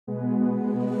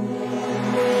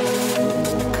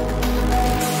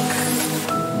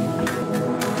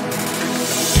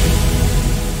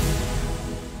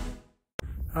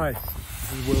Hi,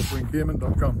 this is Wil from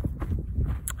Engearment.com,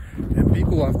 and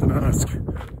people often ask,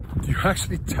 do you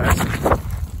actually test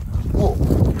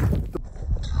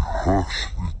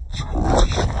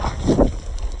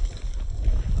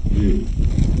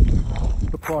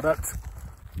the product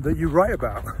that you write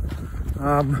about?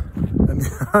 And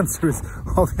the answer is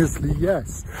obviously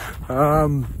yes.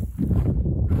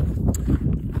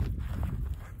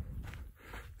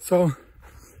 So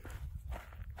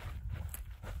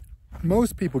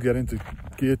most people get into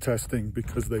gear testing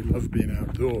because they love being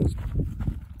outdoors.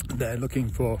 They're looking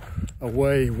for a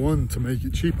way, one, to make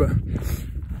it cheaper,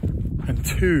 and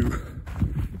two,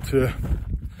 to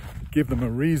give them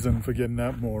a reason for getting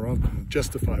out more often,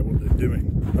 justify what they're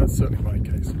doing. That's certainly my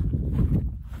case.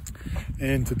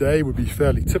 And today would be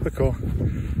fairly typical.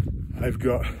 I've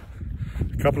got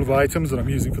a couple of items that I'm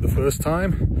using for the first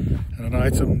time and an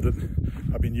item that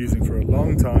I've been using for a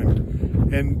long time.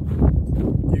 And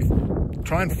you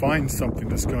try and find something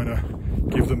that's going to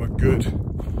give them a good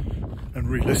and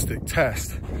realistic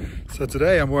test. So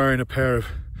today I'm wearing a pair of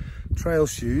trail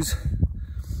shoes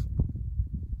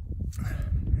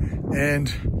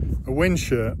and a wind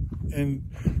shirt. And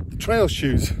the trail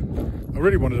shoes, I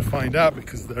really wanted to find out,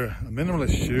 because they're a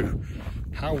minimalist shoe,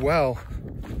 how well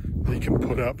they can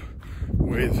put up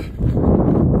with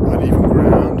uneven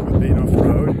ground, with being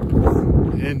off-road.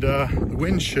 And the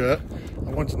wind shirt, I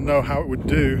wanted to know how it would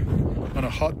do on a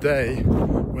hot day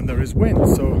when there is wind.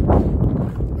 So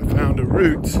I found a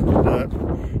route that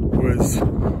was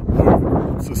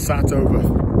sat over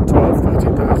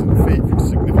 12,000–13,000 feet for a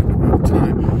significant amount of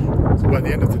time. So by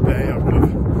the end of the day, I would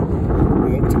have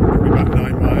walked probably about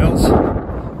 9 miles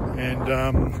and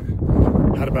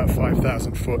had about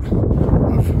 5,000 foot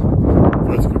of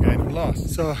vertical gain and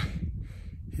loss. So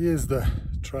here's the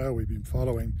trail we've been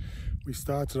following. We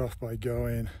started off by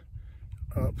going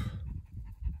up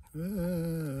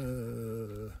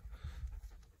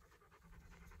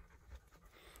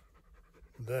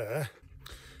there.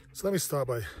 So let me start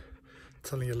by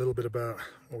telling you a little bit about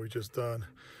what we've just done.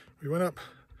 We went up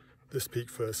this peak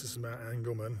first. This is Mount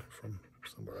Engearment from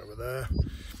somewhere over there.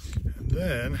 And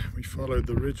then we followed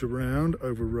the ridge around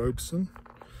over Robeson,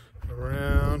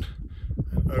 around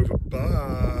and over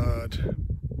Bard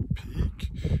Peak.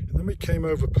 And then we came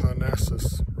over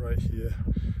Parnassus right here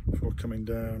before coming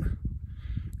down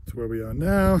to where we are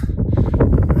now.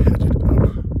 And we're headed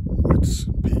up Woods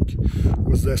Peak.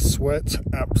 Was there sweat?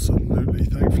 Absolutely.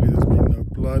 Thankfully there's been no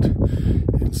blood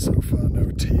and so far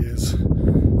no tears.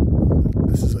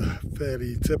 This is a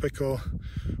fairly typical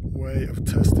way of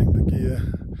testing the gear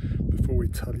before we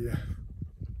tell you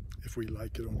if we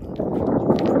like it or not.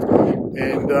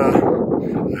 And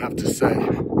I have to say,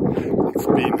 it's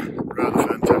been rather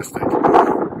fantastic.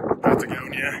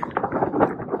 Patagonia,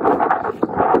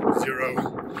 0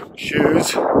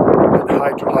 shoes, and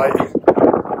Hydrolite.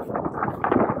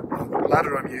 The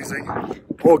ladder I'm using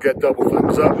all get double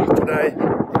thumbs up today,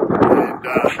 and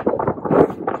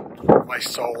my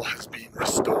soul has been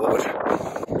restored.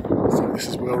 So this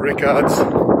is Wil Rickards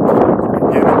from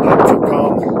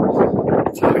Engearment.com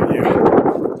telling you,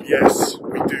 yes,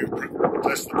 we do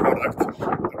test the product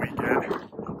that we get,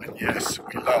 and yes,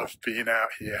 we love being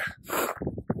out here.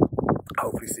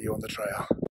 Hopefully see you on the trail.